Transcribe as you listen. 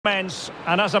And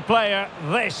as a player,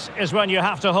 this is when you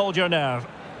have to hold your nerve.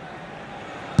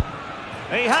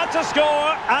 He had to score,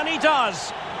 and he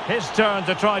does. His turn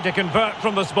to try to convert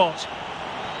from the spot.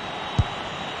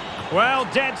 Well,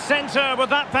 dead centre with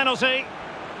that penalty.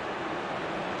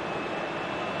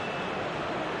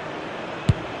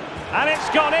 And it's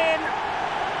gone in.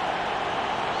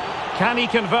 Can he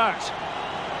convert?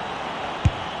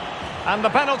 And the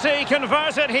penalty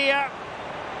converted here.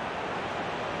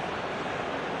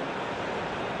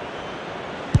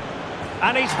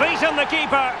 And he's beaten the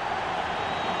keeper.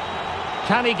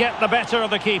 Can he get the better of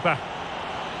the keeper?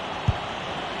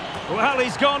 Well,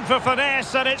 he's gone for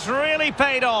finesse, and it's really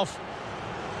paid off.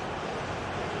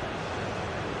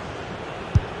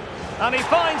 And he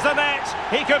finds the net.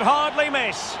 He could hardly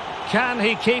miss. Can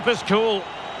he keep his cool?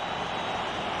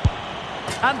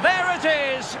 And there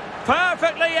it is.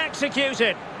 Perfectly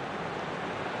executed.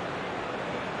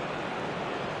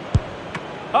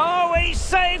 Oh, he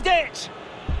saved it.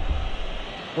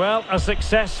 Well, a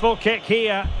successful kick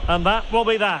here, and that will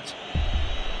be that.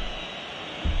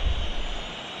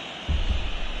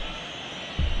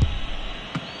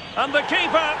 And the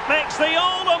keeper makes the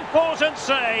all-important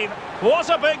save. What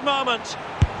a big moment.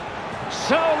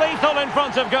 So lethal in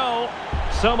front of goal.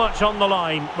 So much on the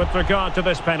line with regard to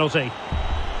this penalty.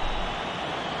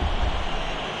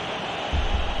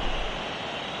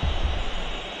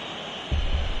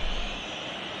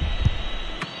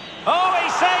 Oh, he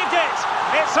saved it!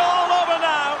 It's all over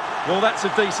now! Well, that's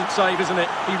a decent save, isn't it?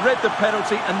 He read the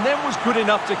penalty and then was good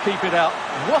enough to keep it out.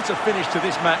 What a finish to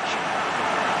this match.